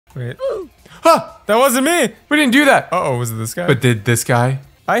Wait. Huh! That wasn't me! We didn't do that! Uh-oh, was it this guy? But did this guy?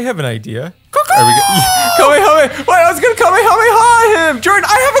 I have an idea. There we go. Kamehameha! Wait, I was gonna Kamehameha him! Jordan,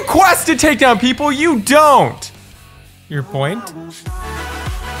 I have a quest to take down people, you don't! Your point?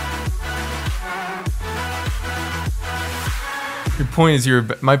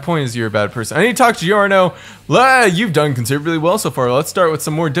 My point is you're a bad person. I need to talk to Giorno. You've done considerably well so far. Let's start with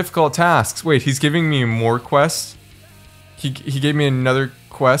some more difficult tasks. Wait, he's giving me more quests? He gave me another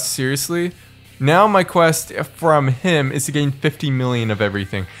quest, seriously? Now my quest from him is to gain 50 million of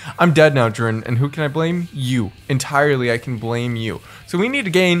everything. I'm dead now, Jordan, and who can I blame? You. Entirely, I can blame you. So we need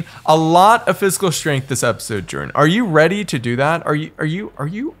to gain a lot of physical strength this episode, Jordan. Are you ready to do that? Are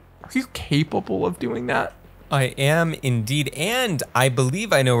you capable of doing that? I am indeed, and I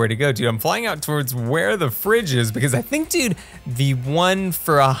believe I know where to go, dude. I'm flying out towards where the fridge is because I think, dude, the one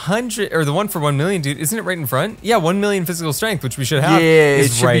for 100 or the one for 1 million, dude, isn't it right in front? Yeah, 1 million physical strength, which we should have. Yeah,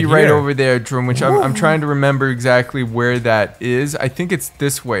 it should be right here. over there, Jordan. Which I'm trying to remember exactly where that is. I think it's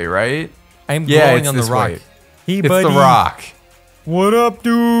this way, right? I'm going on the rock. Way. Hey, it's buddy. the rock. What up,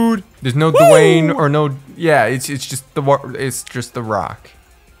 dude? There's no Dwayne or no. Yeah, it's just the rock.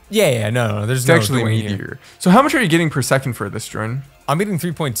 Yeah, no, there's it's no actually Dwayne meteor. here. So how much are you getting per second for this, Jordan? I'm getting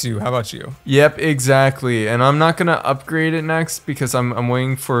 3.2. How about you? Yep, exactly. And I'm not gonna upgrade it next because I'm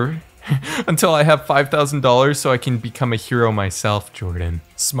waiting for until I have $5,000 so I can become a hero myself, Jordan.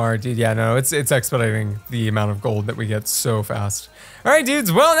 Smart, dude. Yeah, no, it's expediting the amount of gold that we get so fast. All right,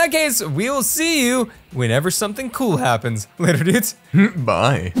 dudes. Well, in that case, we will see you whenever something cool happens. Later, dudes.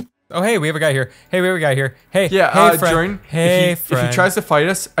 Bye. Oh, hey, we have a guy here. Hey, we have a guy here. Hey, yeah, hey, friend. Jordan, Hey, if friend. he tries to fight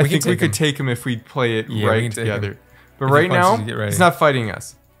us, I think we could him. take him if we play it Yeah, right together. But If right he now, punches, get ready. he's not fighting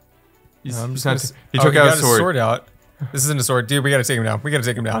us. He's not. He took out his a sword. out. This isn't a sword, dude. We gotta take him down. We gotta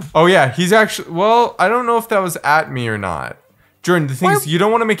take him down. Oh yeah, he's actually. Well, I don't know if that was at me or not. Jordan, the thing is, you don't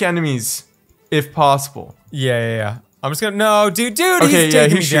want to make enemies, if possible. Yeah. I'm just gonna. No, dude. Okay, he's yeah,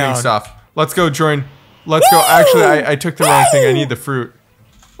 taking he's me down. shooting stuff. Let's go, Jordan. Let's go. Actually, I took the wrong thing. I need the fruit.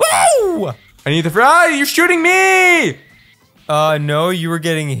 Woo! I need the fruit. Ah, you're shooting me! No, you were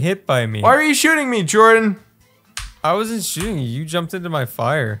getting hit by me. Why are you shooting me, Jordan? I wasn't shooting you. You jumped into my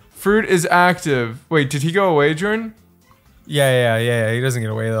fire. Fruit is active. Wait, did he go away, Jordan? Yeah. He doesn't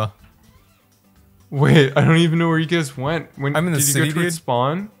get away though. Wait, I don't even know where you guys went. I'm in the city, Did you go towards dude.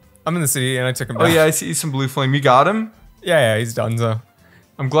 spawn? I'm in the city and I took him down. Oh yeah, I see some blue flame. You got him? Yeah, he's done so.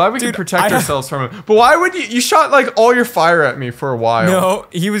 I'm glad we can protect ourselves from him. But why would you? You shot like all your fire at me for a while. No,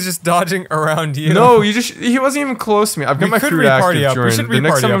 he was just dodging around you. No, he wasn't even close to me. I've got my fruit active, Jordan. The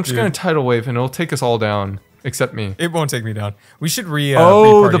next time I'm just gonna tidal wave and it'll take us all down. Except me. It won't take me down. We should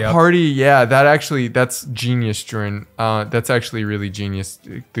the party. Yeah, that's genius, Jordan. That's actually really genius,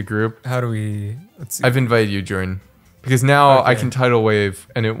 the group. How do we, let's see. I've invited you, Jordan. Because now I can tidal wave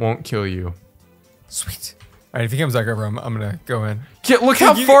and it won't kill you. Sweet. All right, if he comes back over, I'm gonna go in. Yeah, look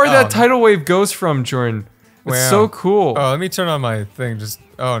how far that tidal wave goes from, Jordan. It's so cool. Oh, let me turn on my thing.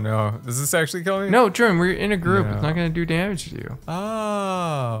 Oh no, does this actually kill me? No, Jordan, we're in a group. No. It's not gonna do damage to you.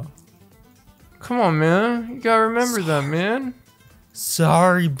 Oh. Come on, man. You gotta remember that, man.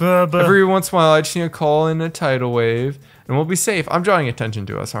 Sorry, Bubba. Every once in a while, I just need to call in a tidal wave, and we'll be safe. I'm drawing attention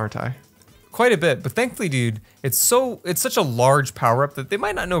to us, aren't I? Quite a bit, but thankfully, dude, it's such a large power up that they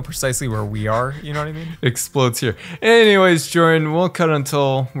might not know precisely where we are. You know what I mean? Explodes here. Anyways, Jordan, we'll cut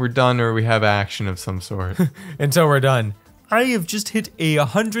until we're done or we have action of some sort. Until we're done. I have just hit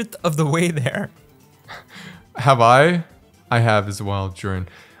 100th of the way there. Have I? I have as well, Jordan.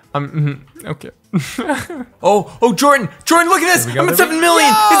 Okay. oh, Jordan, look at this! I'm at 7 million!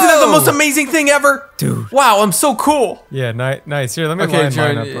 Isn't that the most amazing thing ever? Dude. Wow, I'm so cool! Yeah, nice. Here, let me line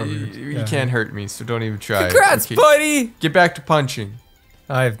Jordan, up over you can't hurt me, so don't even try. Congrats, buddy! Get back to punching.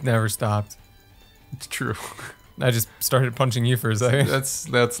 I've never stopped. It's true. I just started punching you for a second.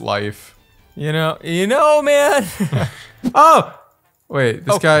 That's life. You know, man! Oh! Wait,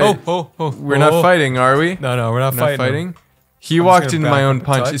 this guy... We're not fighting, are we? No, we're not fighting. He walked into my own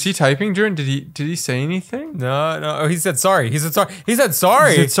punch. Is he typing, Jordan? Did he say anything? No. Oh, he said sorry. He said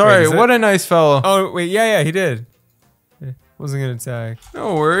sorry. Wait, what a nice fellow. Oh, wait. Yeah, he did. Wasn't gonna attack.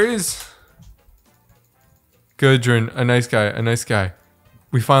 No worries. Good, Jordan. A nice guy.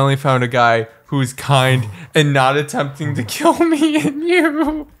 We finally found a guy who's kind and not attempting to kill me and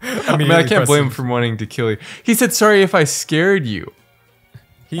you. I mean, I can't blame him for wanting to kill you. He said sorry if I scared you.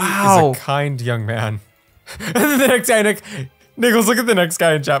 He is a kind young man. And then the next guy, Nichols, look at the next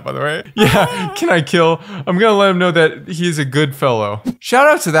guy in chat, by the way. Yeah, can I kill? I'm gonna let him know that he's a good fellow. Shout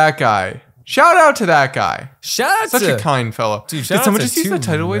out to that guy. Such a kind fellow. Dude, did someone just use the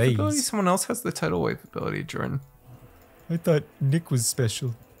tidal wave ability? Someone else has the tidal wave ability, Jordan. I thought Nick was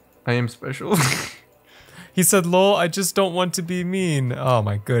special. I am special. He said, lol, I just don't want to be mean. Oh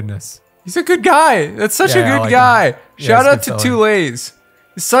my goodness. He's a good guy. That's such a Yeah, I good like guy. him. Yeah, Shout he's a out good to fella. Two Lays.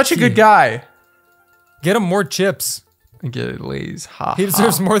 He's such a good guy. Get him more chips. I get it, Lays. Ha. He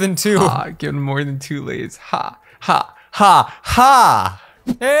deserves more than 2. Ha. Give him more than 2 Lays. Ha. Ha. Ha. Ha.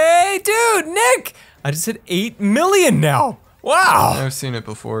 Hey, dude, Nick! I just hit 8 million now. Wow. I've seen it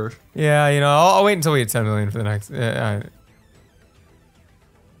before. Yeah, you know, I'll wait until we hit 10 million for the next.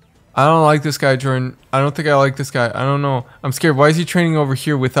 I don't like this guy, Jordan. I don't think I like this guy. I don't know. I'm scared. Why is he training over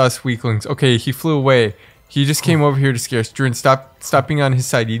here with us weaklings? Okay, he flew away. He just came over here to scare us. Jordan, stop being on his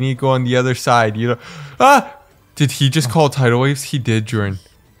side. You need to go on the other side. You know. Ah! Did he just call tidal waves? He did, Jordan.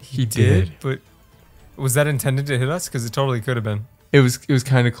 He did. But was that intended to hit us? Because it totally could have been. It was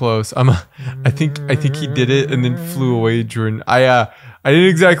kind of close. I think he did it and then flew away, Jordan. I didn't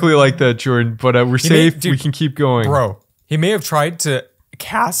exactly like that, Jordan, but we're safe. Dude, we can keep going. Bro, he may have tried to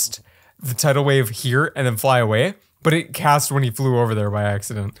cast the tidal wave here and then fly away, but it cast when he flew over there by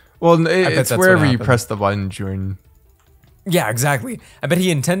accident. Well, bet it's that's wherever what you happened. press the button, Jordan. Yeah, exactly. I bet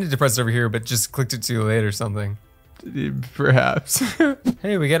he intended to press it over here, but just clicked it too late or something. Perhaps.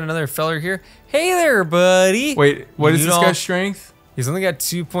 Hey, we got another feller here. Hey there, buddy. Wait, what is You this don't- guy's strength? He's only got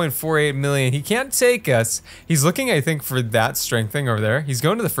 2.48 million. He can't take us. He's looking, I think, for that strength thing over there. He's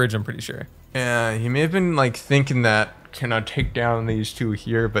going to the fridge, I'm pretty sure. Yeah, he may have been like thinking that, can I take down these 2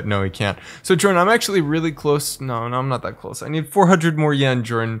 here? But no, he can't. So Jordan, I'm actually really close. No, I'm not that close. I need 400 more yen,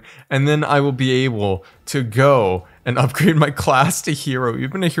 Jordan, and then I will be able to go and upgrade my class to hero.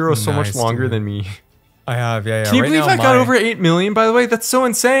 You've been a hero so much Nice, longer dude. than me. I have, yeah. Can you Right believe now, I got over 8 million, by the way? That's so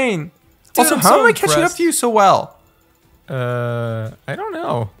insane. Also, I'm how so am I catching up impressed. to you so well? I don't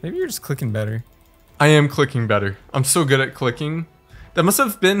know. Maybe you're just clicking better. I am clicking better. I'm so good at clicking. That must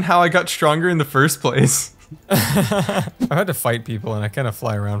have been how I got stronger in the first place. I've had to fight people and I kind of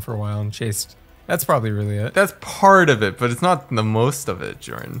fly around for a while and chased. That's probably really it. That's part of it, but it's not the most of it,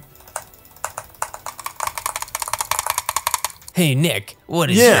 Jordan. Hey Nick, what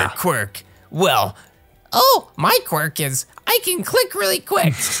is Yeah. your quirk? Well, oh, my quirk is I can click really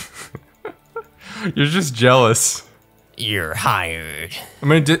quick. You're just jealous. You're hired. I'm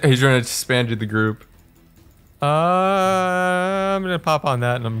gonna hey Jordan, I disbanded the group. I'm gonna pop on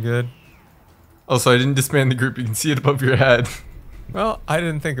that and I'm good. Also, I didn't disband the group. You can see it above your head. Well, I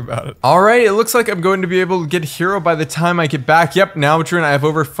didn't think about it. All right, it looks like I'm going to be able to get hero by the time I get back. Yep, now Jordan, I have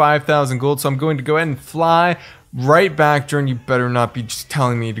over 5,000 gold, so I'm going to go ahead and fly right back. Jordan, you better not be just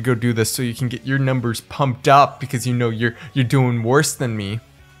telling me to go do this so you can get your numbers pumped up because you know you're doing worse than me.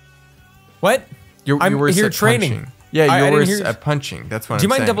 What? You're I'm worse here at training. punching. Yeah, I you're didn't worse hear- at punching. That's what Do you I'm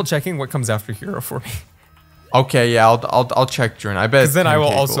mind saying. double checking what comes after hero for me? Okay, yeah, I'll check, Jordan. I bet. Because then I will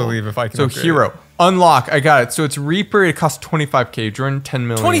it's also gold. leave if I can. So upgrade hero it. unlock. I got it. So it's Reaper. It costs 25k. Jordan, 10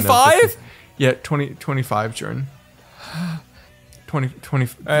 million. 25? Yeah, 25. Jordan. 20. I'm you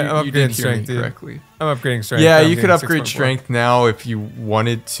upgrading did hear strength, me dude. correctly. I'm upgrading strength. Yeah, I'm you could getting upgrade 6.4. strength now if you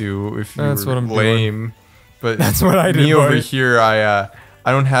wanted to. If you That's were what I'm lame. But That's what I did, Me over boy. here, I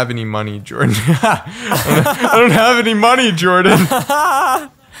don't have any money, Jordan. I don't have any money, Jordan.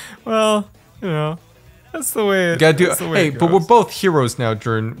 Well, you know, that's the way it. Gotta do. that's the way Hey, it but we're goes. both heroes now,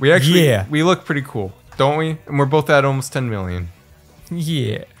 Jordan. We actually, Yeah. we look pretty cool, don't we? And we're both at almost 10 million.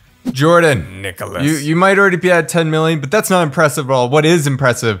 Yeah. Jordan, Nicholas. you might already be at 10 million, but that's not impressive at all. What is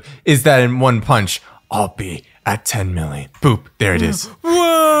impressive is that in one punch, I'll be at 10 million. Boop, there it is.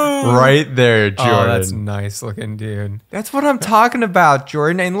 Whoa. Right there, Jordan. Oh, that's nice looking, dude. That's what I'm talking about,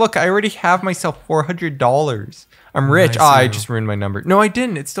 Jordan. And look, I already have myself $400. I'm rich. Nice, Oh, I you. just ruined my number. No, I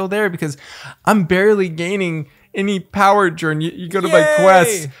didn't. It's still there because I'm barely gaining any power, Jordan. You go to my Yay!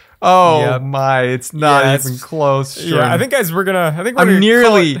 quest. Oh Yep. my, it's not Yeah, even close, Jordan. Yeah, I think guys, we're gonna. I think we're I'm gonna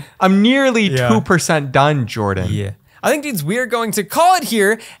nearly call it- I'm nearly Yeah. 2% done, Jordan. Yeah. I think, dudes, we are going to call it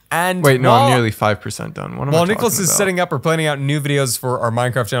here. And Wait, no, while- I'm nearly 5% done. What am I While talking Nicholas is about? setting up or planning out new videos for our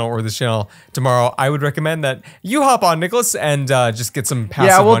Minecraft channel or this channel tomorrow, I would recommend that you hop on, Nicholas, and just get some passive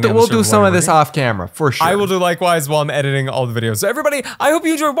Yeah, we'll money on the we'll server do some while of you're this working. off camera for sure. I will do likewise while I'm editing all the videos. So everybody, I hope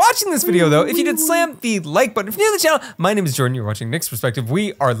you enjoyed watching this video though. If you did, slam the like button. If you're new to the channel, my name is Jordan. You're watching Nick's Perspective.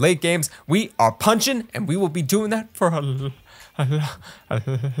 We are Late Games. We are punching, and we will be doing that for a long time.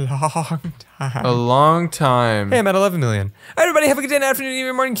 a long time. Hey, I'm at 11 million. Everybody, have a good day, afternoon,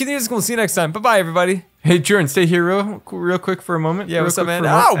 evening, morning. Cue the music. We'll see you next time. Bye-bye, everybody. Hey, Jordan, stay here real quick for a moment. Yeah, Real what's up, quick man?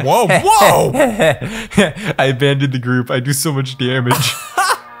 for a Ah, moment. whoa, whoa! I abandoned the group. I do so much damage.